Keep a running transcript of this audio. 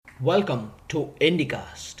Welcome to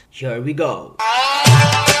IndieCast. Here we go.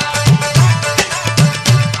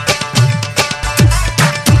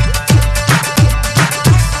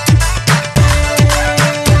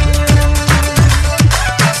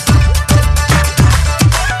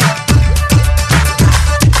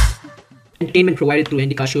 Entertainment provided through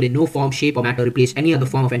IndieCast should in no form, shape, or matter replace any other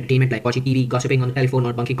form of entertainment like watching TV, gossiping on the telephone,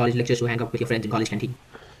 or bunking college lectures to hang out with your friends in college canteen.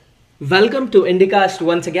 Welcome to IndieCast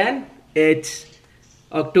once again. It's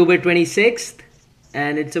October 26th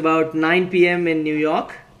and it's about 9 p.m. in New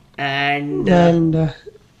York and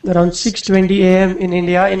around 6:20 a.m. in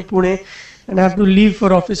India, in Pune, and I have to leave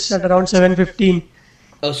for office at around 7:15.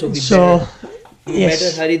 also we So, better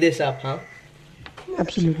yes, hurry this up, huh?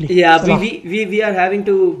 absolutely. Yeah, Salah.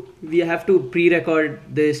 we have to pre-record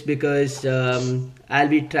this because I'll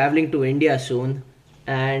be traveling to India soon,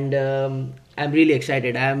 and I'm really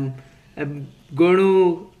excited. I'm going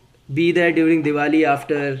to be there during Diwali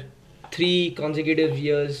after 3 consecutive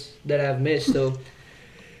years that I've missed. So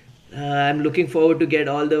I'm looking forward to get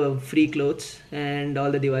all the free clothes and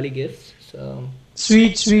all the Diwali gifts. So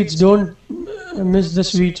Sweets, don't miss the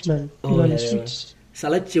sweets, man. Diwali yeah. sweets.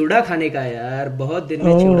 साला चिवड़ा खाने का है यार, बहुत दिन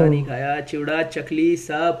में चिवड़ा नहीं खाया. चिवड़ा चकली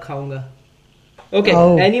सब खाऊंगा. Okay,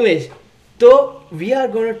 anyways, so we are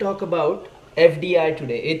going to talk about FDI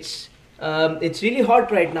today. It's really hot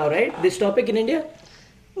right now, right? This topic in India,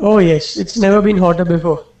 Oh yes, it's never been hotter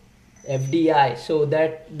before. FDI. So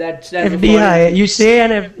that's FDI. You say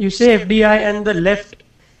FDI, and the left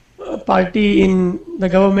party in the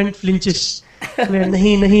government flinches.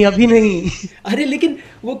 नहीं अभी नहीं. अरे लेकिन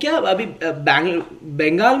वो क्या अभी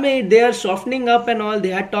बंगाल में they are softening up and all.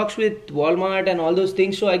 They had talks with Walmart and all those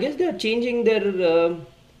things. So I guess they are changing their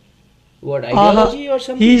ideology or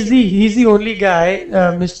something. He's the only guy,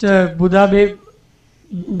 Mr. Budhabe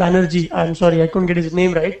Banerjee. I'm sorry, I couldn't get his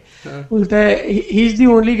name right. He's the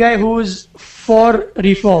only guy who is for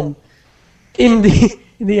reform in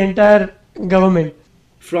the entire government.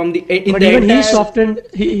 From the But even he softened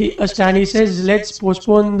a stand. He says let's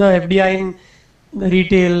postpone the FDI in the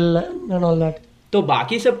retail and all that. तो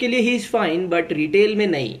बाकी सब के लिए he is fine, but retail में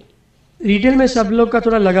नहीं. Retail में सब लोग का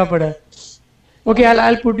थोड़ा लगा पड़ा है. Okay,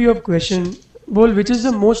 I'll put you a question. बोल, which is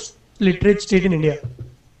the most literate state in India?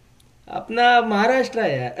 अपना महाराष्ट्र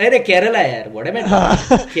है यार. अरे केरला यार. What am I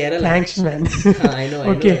talking? Kerala. Thanks, man. I know.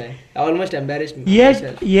 Okay. I almost embarrassed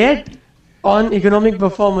myself. Yet on economic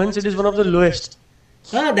performance, it is one of the lowest.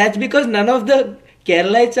 That's because none of the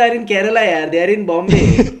Keralites are in Kerala yaar. They are in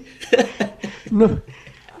Bombay. No,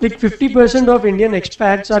 like 50% of Indian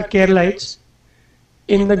expats are Keralites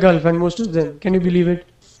in the Gulf, and most of them. Can you believe it?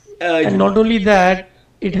 And not only that,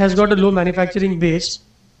 it has got a low manufacturing base,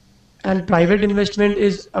 and private investment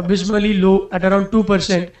is abysmally low at around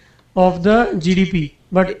 2% of the GDP.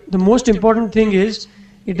 But the most important thing is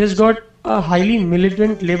it has got a highly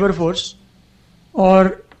militant labor force,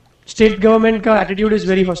 or state government ka attitude is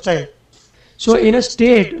very hostile. So in a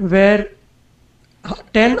state where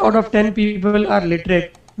 10 out of 10 people are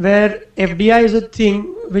literate, where FDI is a thing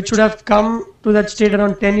which should have come to that state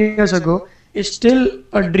around 10 years ago, is still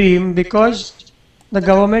a dream because the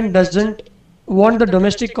government doesn't want the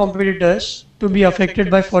domestic competitors to be affected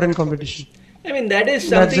by foreign competition. I mean, that is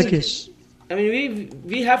something. That's the case. I mean,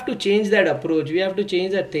 we have to change that approach. We have to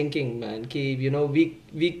change that thinking, man.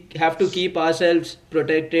 We have to keep ourselves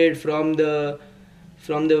protected from the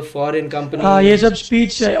foreign companies. ये सब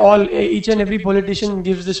speech, each and every politician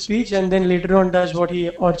gives the speech and then later on does what he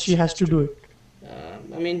or she has to do it.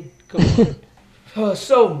 I mean, come on.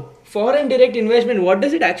 So, foreign direct investment, what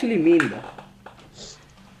does it actually mean?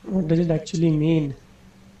 What does it actually mean?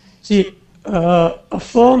 See, a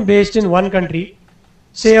firm based in one country,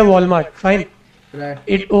 say a Walmart, fine. Right.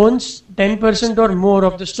 It owns 10% or more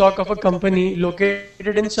of the stock of a company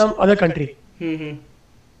located in some other country,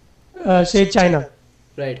 say China.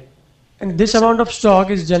 Right. And this amount of stock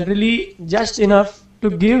is generally just enough to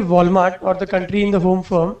give Walmart or the country in the home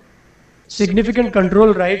firm significant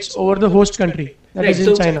control rights over the host country, that is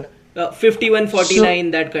in China.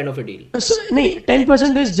 51-49, that kind of a deal. So,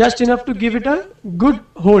 10% is just enough to give it a good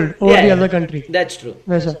hold over the other country. That's true.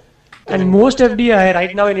 Yes, sir. And most FDI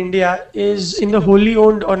right now in India is in the wholly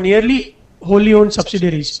owned or nearly wholly owned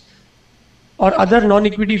subsidiaries or other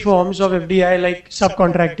non-equity forms of FDI like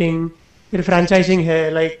subcontracting, फिर franchising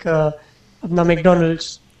है like अपना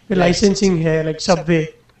McDonald's, फिर licensing है like Subway,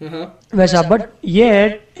 वैसा. But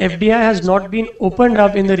yet FDI has not been opened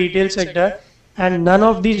up in the retail sector, and none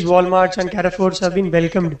of these Walmarts and Carrefours have been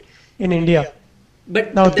welcomed in India.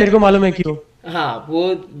 But now तेरे को मालूम है क्यों? हाँ,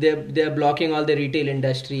 वो they are blocking all the retail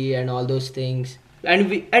industry and all those things.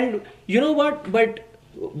 And you know what? But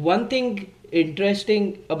one thing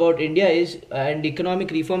interesting about India is and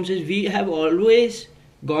economic reforms is we have always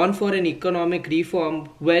gone for an economic reform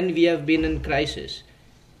when we have been in crisis.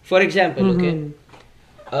 For example, okay,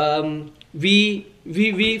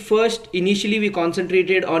 we first initially we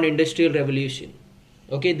concentrated on industrial revolution.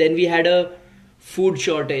 Okay, then we had a food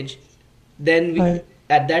shortage. Then Right.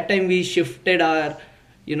 at that time we shifted our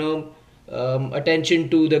attention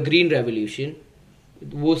to the green revolution.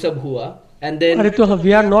 वो सब हुआ and then अरे तो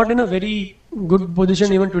we are not in a very good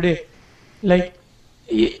position even today. Like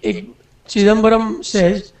Chidambaram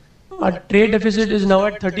says, our trade deficit is now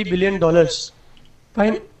at $30 billion.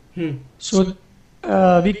 Fine. So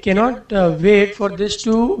we cannot wait for this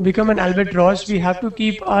to become an albatross. We have to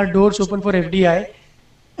keep our doors open for FDI.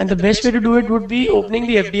 And the best way to do it would be opening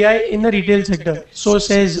the FDI in the retail sector. So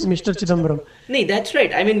says Mr. Chidambaram. No, that's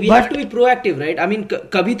right. I mean, we But- have to be proactive, right? I mean,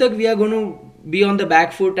 kabhi tak we are going to be on the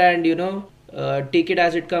back foot and, take it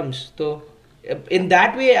as it comes. So, in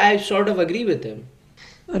that way, I sort of agree with him.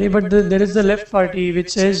 But there is the left party which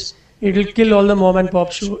says it will kill all the mom and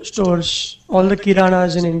pop stores, all the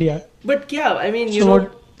kiranas in India. But yeah, I mean, So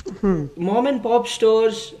what? mom and pop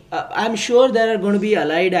stores, I'm sure there are going to be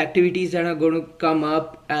allied activities that are going to come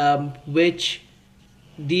up, which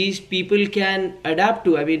these people can adapt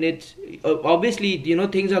to. I mean, it's obviously,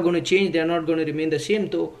 things are going to change. They're not going to remain the same.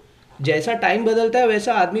 तो जैसा time बदलता है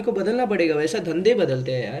वैसा आदमी को बदलना पड़ेगा, वैसा धंधे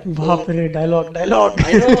बदलते हैं यार. बाप रे डायलॉग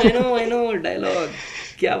I know dialogue.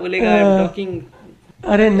 क्या बोलेगा? I'm talking.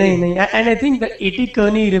 अरे नहीं and I think the A.T.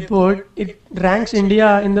 Kearney report, it ranks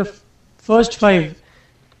India in the first 5.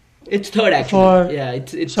 It's third actually. For- Yeah,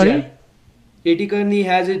 it's Sorry? yeah. A.T. Kearney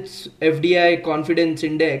has its FDI confidence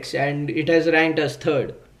index and it has ranked us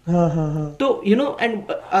third. हाँ. So,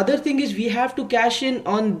 and other thing is we have to cash in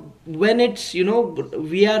on when it's,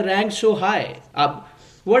 we are ranked so high.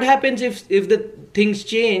 What happens if the things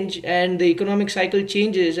change and the economic cycle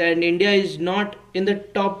changes and India is not in the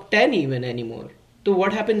top 10 even anymore? So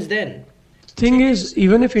what happens then? Thing is,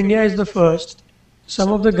 even if India is the first,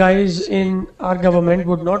 some of the guys in our government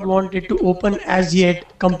would not want it to open as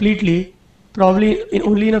yet completely, probably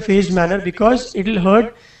only in a phased manner, because it will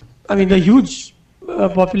hurt, the huge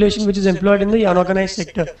population which is employed in the unorganized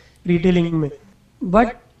sector, retailing में.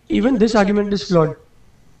 But even this argument is flawed.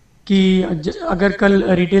 कि अगर कल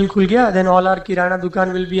retail खुल गया, then all our kirana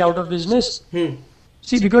dukan will be out of business.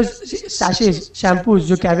 See, because sachets, shampoos,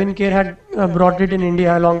 जो Calvin Care had brought it in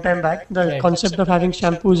India a long time back, the Right. concept of having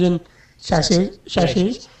shampoos in sachets,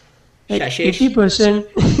 Sachets. 80%,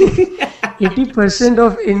 80%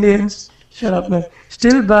 of Indians, shut up man,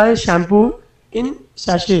 still buy shampoo in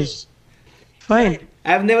sachets. Fine.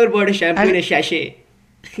 I've never bought a shampoo And- in a sachet.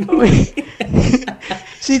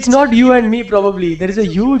 See, it's not you and me probably. There is a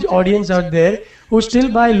huge audience out there who still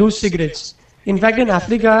buy loose cigarettes. In fact, in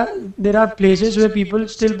Africa, there are places where people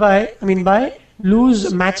still buy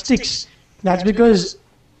loose matchsticks. That's because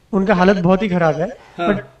उनका हालत बहुत ही खराब है.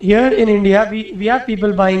 But here in India, we have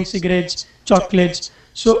people buying cigarettes, chocolates.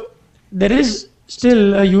 So there is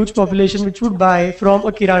still a huge population which would buy from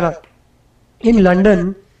a kirana. In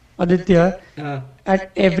London, Aditya,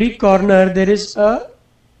 at every corner there is a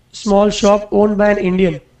small shop owned by an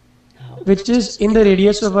Indian, which is in the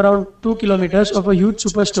radius of around 2 kilometers of a huge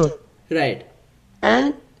superstore. Right.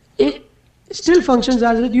 And it still functions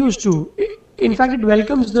as it used to. In fact, it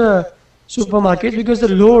welcomes the supermarkets because the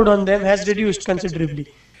load on them has reduced considerably.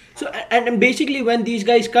 So, and basically when these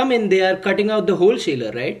guys come in, they are cutting out the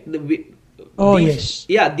wholesaler, right? Oh, These- yes.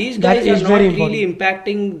 Yeah, these That guys are is not very really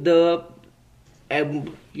impacting the,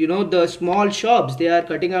 the small shops. They are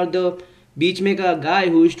cutting out the beach maker guy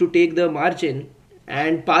who used to take the margin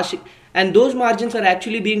and pass it. And those margins are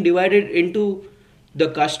actually being divided into the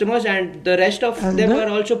customers and the rest of And them the are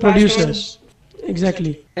also passed producers.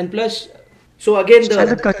 Exactly. on. And plus, so again And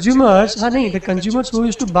the consumers, the consumers who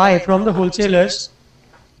used to buy from the wholesalers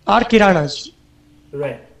are kiranas.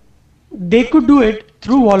 right. They could do it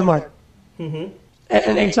through Walmart. Mm-hmm.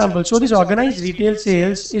 An example. So this organized retail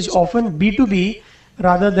sales is often B2B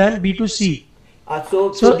rather than B2C.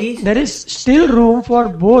 So these there is still room for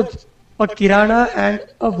both a Kirana and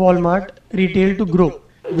a Walmart retail to grow,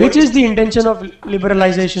 which is the intention of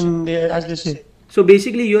liberalization, as they say. So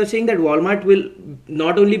basically, you are saying that Walmart will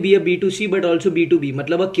not only be a B2C but also B2B.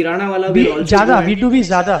 मतलब a kirana वाला will also ज़्यादा go and- B2B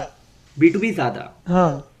ज़्यादा. B2B ज़्यादा.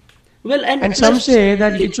 हाँ. Well, And some say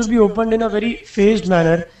that it should be opened in a very phased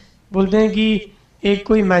manner. बोलते हैं कि एक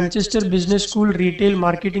कोई Manchester Business School Retail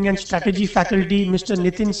Marketing and Strategy faculty, Mr.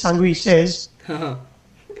 Nitin Sangvi, says हाँ.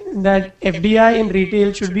 that FDI in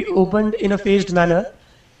retail should be opened in a phased manner.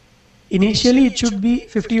 Initially, it should be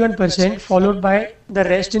 51%, followed by the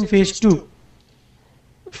rest in phase 2.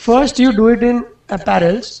 first you do it in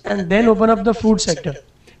apparels and then open up the food sector.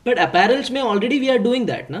 But apparels mein already we are doing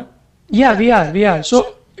that, na? Yeah, we are.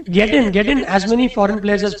 So get in as many foreign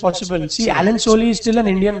players as possible. See, Alan Solly is still an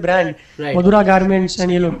Indian brand. Right. Madura Garments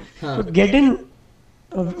and you look. Huh. So get in.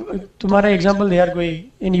 तुम्हारा example they are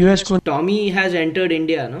going in US को. Tommy has entered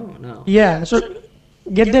India, no? Now. Yeah, so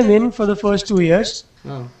get them in for the first 2 years.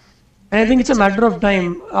 Oh. And I think it's a matter of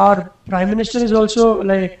time. Our Prime Minister is also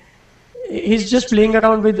like, he's just playing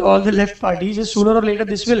around with all the left parties. Just sooner or later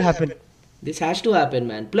this will happen. This has to happen,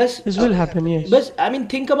 man. Plus, This will happen, yes. but I mean,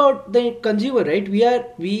 think about the consumer, right?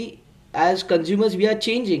 We as consumers, we are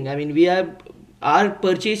changing. I mean, our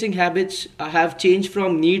purchasing habits have changed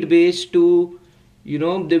from need based to,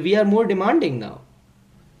 we are more demanding now.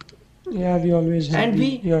 Yeah, we always have. And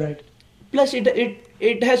been. You're right. Plus,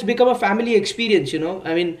 it has become a family experience,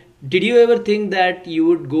 I mean, did you ever think that you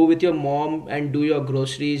would go with your mom and do your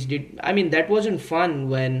groceries? That wasn't fun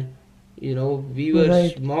when, we were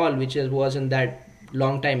Right. small, which wasn't that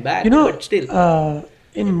long time back. You know, but still.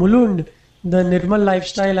 In Mulund, the Nirmal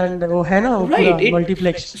Lifestyle and वो है ना वो Right, पूरा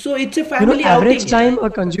multiplex. So it's a You know, family average outing. time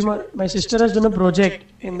a consumer. My sister has done a project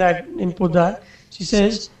in Pudar. She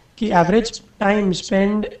says कि average time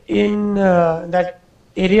spent in that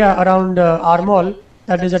area around our mall,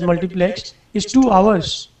 that is at multiplex, is 2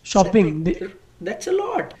 hours shopping. That's a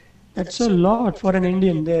lot. That's a lot for an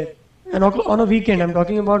Indian there. And on a weekend, I'm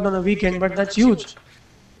talking about on a weekend, but that's huge.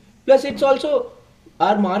 Plus, it's also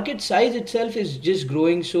our market size itself is just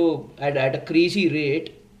growing so at a crazy rate.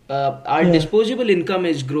 Our Yeah. disposable income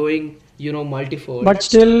is growing, multifold. But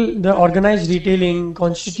still, the organized retailing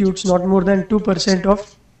constitutes not more than 2% of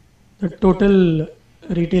the total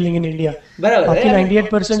retailing in India. Barabar, Baaki yeah.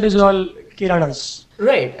 98% is all kiranas.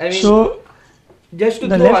 Right. I mean, So just to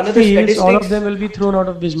the throw left another fields, all of statistics, them will be thrown out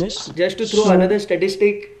of business. just to throw So- another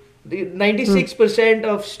statistic, the 96%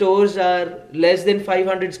 of stores are less than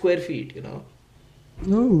 500 square feet.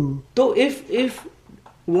 Ooh. So if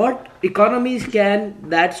what economies can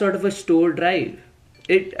that sort of a store drive?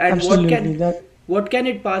 Absolutely, What can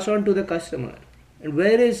it pass on to the customer? And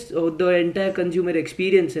where is the entire consumer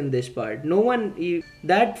experience in this part? No one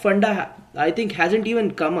that funda I think hasn't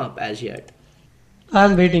even come up as yet.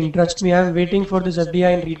 I'm waiting, trust me, I'm waiting for this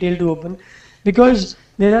FDI in retail to open because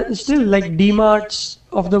there are still like D-Marts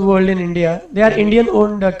of the world in India. They are Indian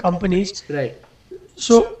owned companies. Right.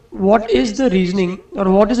 So what is the reasoning or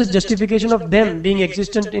what is the justification of them being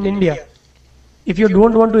existent in India? If you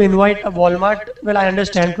don't want to invite a Walmart, well, I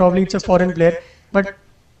understand, probably it's a foreign player, but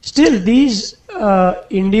still these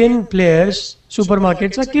Indian players,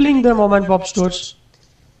 supermarkets are killing the mom and pop stores.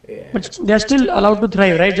 Yeah. But they are still allowed to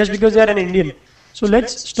thrive, right? Just because they are an Indian. So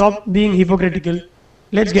let's stop being hypocritical.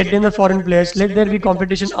 Let's get in the foreign players. Let there be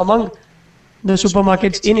competition among the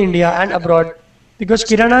supermarkets in India and abroad. Because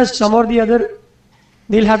Kiranas, some or the other,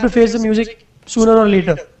 they'll have to face the music sooner or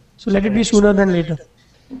later. So let it be sooner than later.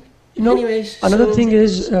 Anyways, Another so- thing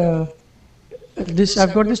is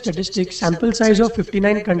I've got the statistics. Sample size of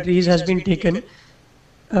 59 countries has been taken,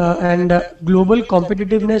 and Global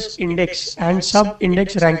Competitiveness Index and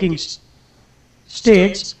Sub-Index Rankings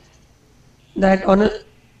states that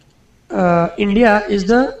India is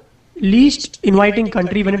the least inviting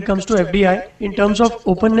country when it comes to FDI in terms of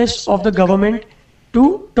openness of the government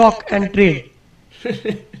to talk and trade.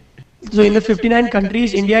 So in the 59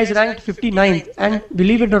 countries, India is ranked 59th, and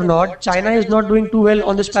believe it or not, China is not doing too well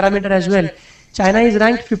on this parameter as well. China is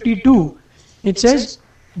ranked 52. It says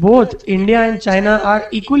both India and China are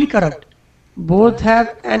equally corrupt. Both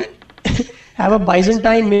have have a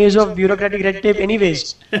Byzantine maze of bureaucratic red tape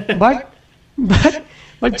anyways.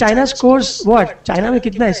 But China scores what? China में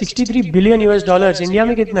कितना है? 63 billion US dollars. India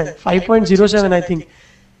में कितना है? 5.07 I think.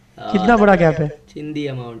 कितना बड़ा gap है? Chindi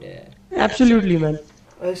amount है. Absolutely, man.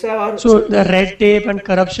 Sir, So the red tape and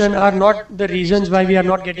corruption are not the reasons why we are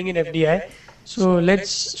not getting in FDI. So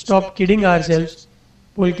let's stop kidding ourselves.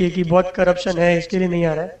 बोल के कि बहुत corruption है इसके लिए नहीं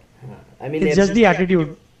आ रहा है. I mean, It's just the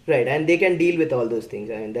attitude. right, and they can deal with all those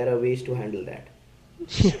things. I mean, there are ways to handle that.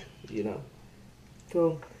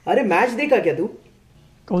 So, अरे मैच देखा क्या तू?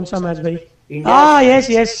 कौन सा मैच भाई?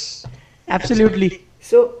 India. Yes, absolutely.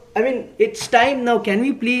 So, I mean, it's time now. Can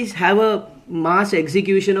we please have a mass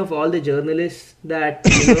execution of all the journalists that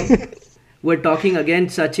were talking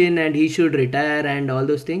against Sachin and he should retire and all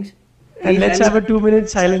those things? And let's have a 2-minute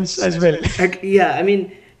silence as well. Yeah, I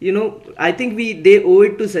mean, I think they owe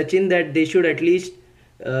it to Sachin that they should at least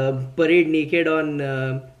parade naked on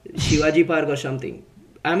Shivaji Park or something.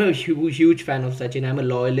 I'm a huge fan of Sachin. I'm a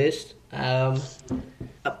loyalist.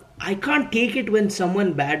 I can't take it when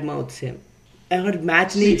someone badmouths him. और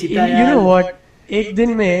match नहीं जीता You यार. know what? एक दिन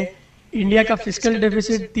में India का fiscal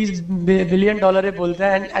deficit $30 billion है बोलता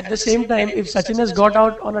है, and at the same time if Sachin has got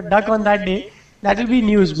out on a duck on that day, that will be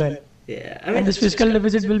news, man. Yeah, And this fiscal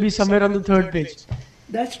deficit will be somewhere on the third page.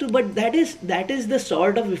 that's true, but that is the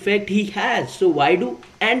sort of effect he has. So why do,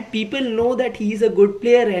 and people know that he's a good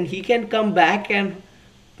player and he can come back and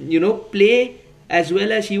play as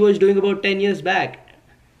well as he was doing about 10 years back.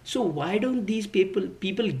 So why don't these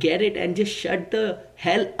people get it and just shut the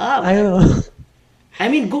hell up? I don't know. I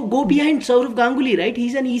mean, go behind Saurav Ganguly, right?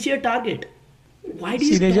 He's an easier target. Why do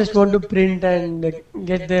See, they just want to print and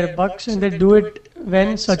get their bucks, and they do it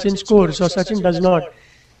when Sachin scores or Sachin does not.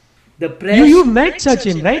 the press? You met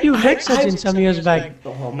Sachin, right? You met Sachin some years back.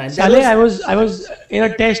 Oh man, that Saleh, was- I was in a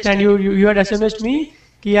test, and you had SMS'd me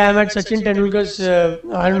कि I am at Sachin Tendulkar's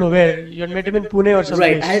I don't know where. You had met him in Pune or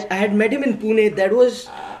something. Right, I had met him in Pune. That was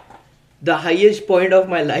the highest point of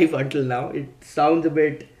my life until now. It sounds a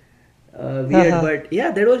bit weird, Uh-huh. but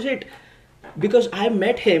yeah, that was it. Because I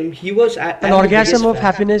met him, he was An I'm the orgasm biggest of fan.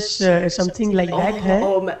 happiness, something like that. Oh,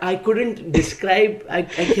 है? man, I couldn't describe. I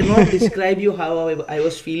cannot describe you how I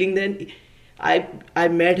was feeling then. I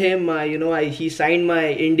met him. He signed my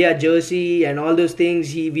India jersey and all those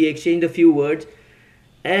things. We exchanged a few words,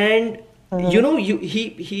 and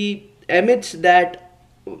he emits that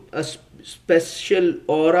special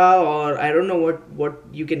aura, or I don't know what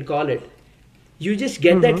you can call it. You just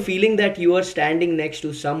get that feeling that you are standing next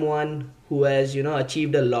to someone who has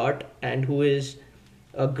achieved a lot and who is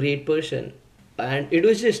a great person, and it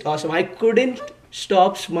was just awesome. I couldn't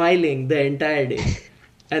stop smiling the entire day,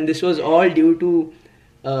 and this was all due to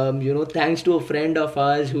thanks to a friend of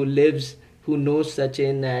ours who knows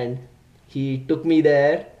Sachin, and he took me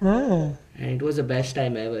there, Ah. and it was the best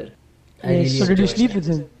time ever. I Yes. really So did you enjoyed sleep that. with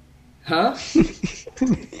him? Huh?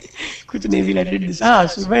 कुछ नहीं भी, I did this. Ah,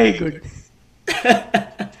 so very good.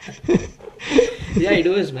 Yeah, it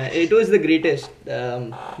was, man. It was the greatest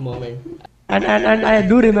moment. And I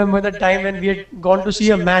do remember the time when we had gone to see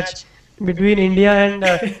a match between India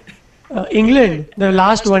and England, the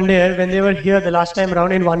last one day when they were here the last time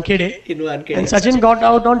round in Wankhede, In one and case. Sachin got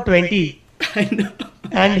out on 20, I know.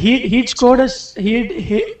 and he'd scored he'd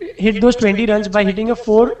hit those 20 runs by hitting a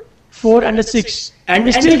 4 and a 6, and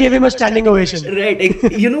we And- still gave him a standing ovation. Right.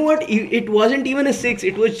 You know what? It wasn't even a six.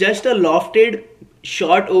 It was just a lofted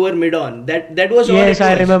shot over mid-on. That was all. Yes, it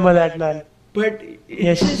I was. remember that, man. But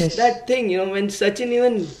Yes, it's just yes. that thing, when Sachin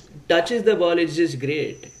even touches the ball, it's just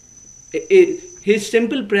great. His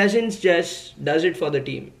simple presence just does it for the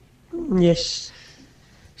team. Yes.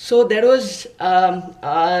 So that was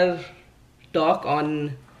our talk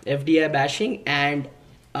on FDI bashing and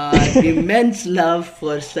our immense love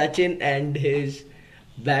for Sachin and his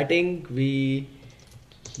batting. We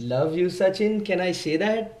love you, Sachin. Can I say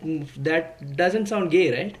that? That doesn't sound gay,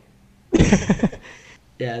 right?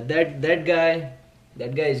 Yeah, that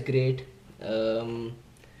guy is great.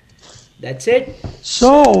 That's it.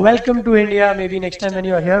 So, welcome to India. Maybe next time when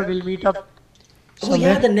you are here, we'll meet up Oh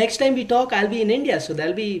yeah, somewhere. the next time we talk, I'll be in India, so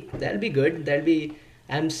that'll be good.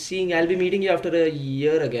 I'll be meeting you after a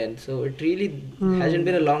year again. So it really hasn't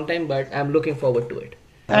been a long time, but I'm looking forward to it.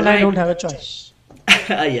 And I Alright. don't have a choice.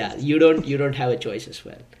 Yeah, you don't have a choice as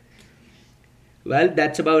well. Well,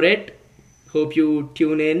 that's about it. Hope you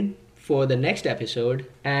tune in for the next episode,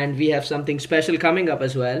 and we have something special coming up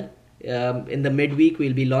as well. In the midweek,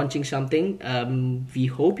 we'll be launching something. We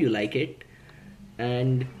hope you like it,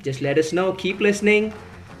 and just let us know. Keep listening.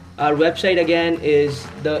 Our website again is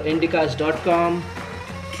theindicast.com.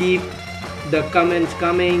 Keep the comments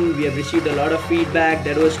coming. We have received a lot of feedback.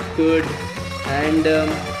 That was good, and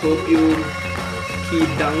hope you keep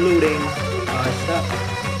downloading our stuff.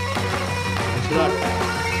 Thanks a lot.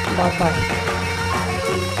 Bye bye.